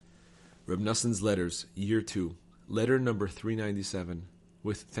Reb Noson's Letters, Year 2, Letter number 397,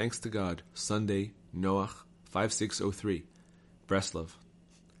 with thanks to God, Sunday, Noach, 5603, Breslov.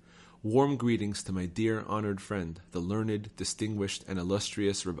 Warm greetings to my dear, honored friend, the learned, distinguished, and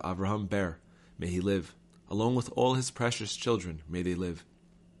illustrious Reb Avraham Ber, may he live, along with all his precious children, may they live.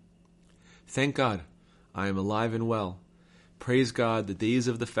 Thank God, I am alive and well. Praise God, the days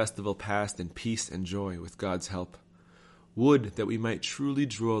of the festival passed in peace and joy with God's help. Would that we might truly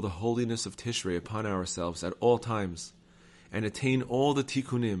draw the holiness of Tishrei upon ourselves at all times, and attain all the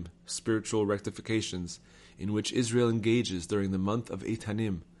tikkunim, spiritual rectifications, in which Israel engages during the month of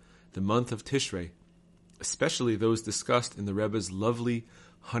Etanim, the month of Tishrei, especially those discussed in the Rebbe's lovely,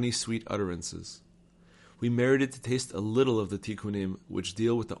 honey-sweet utterances. We merited to taste a little of the tikkunim which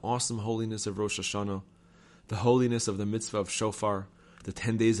deal with the awesome holiness of Rosh Hashanah, the holiness of the mitzvah of Shofar, the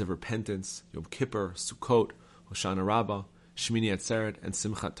 10 days of repentance, Yom Kippur, Sukkot, Hoshana Rabbah, Shmini Atzeret, and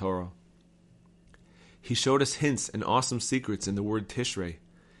Simchat Torah. He showed us hints and awesome secrets in the word Tishrei,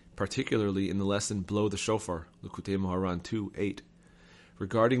 particularly in the lesson Blow the Shofar, Likutei Moharan 2:8,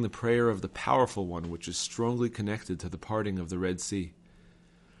 regarding the prayer of the powerful one which is strongly connected to the parting of the Red Sea.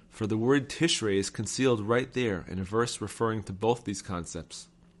 For the word Tishrei is concealed right there in a verse referring to both these concepts.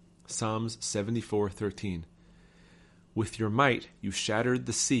 Psalms 74:13. With your might you shattered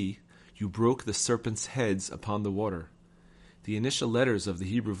the sea, you broke the serpents' heads upon the water. The initial letters of the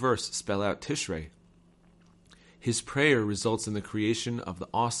Hebrew verse spell out Tishrei. His prayer results in the creation of the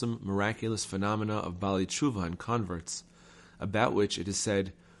awesome, miraculous phenomena of Bali Tshuva and converts, about which it is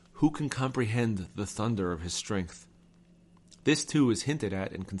said, "Who can comprehend the thunder of his strength?" This too is hinted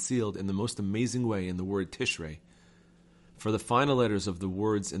at and concealed in the most amazing way in the word Tishrei. For the final letters of the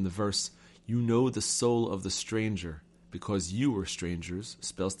words in the verse, "You know the soul of the stranger, because you were strangers,"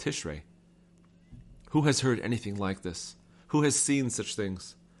 spells Tishrei. Who has heard anything like this? Who has seen such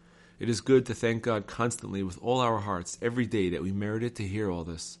things? It is good to thank God constantly with all our hearts every day that we merited to hear all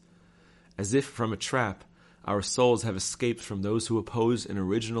this. As if from a trap, our souls have escaped from those who oppose an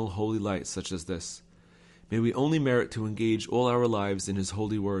original holy light such as this. May we only merit to engage all our lives in His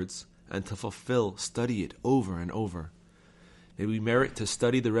holy words, and to study it over and over. May we merit to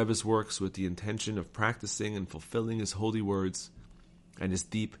study the Rebbe's works with the intention of practicing and fulfilling His holy words and His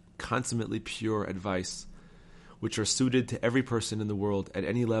deep, consummately pure advice, which are suited to every person in the world at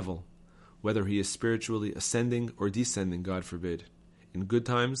any level, whether he is spiritually ascending or descending, God forbid, in good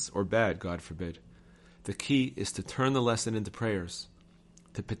times or bad, God forbid. The key is to turn the lesson into prayers,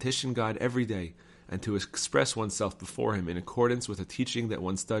 to petition God every day, and to express oneself before Him in accordance with the teaching that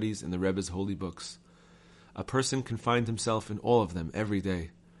one studies in the Rebbe's holy books. A person can find himself in all of them every day.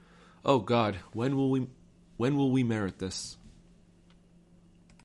 Oh God, when will we merit this?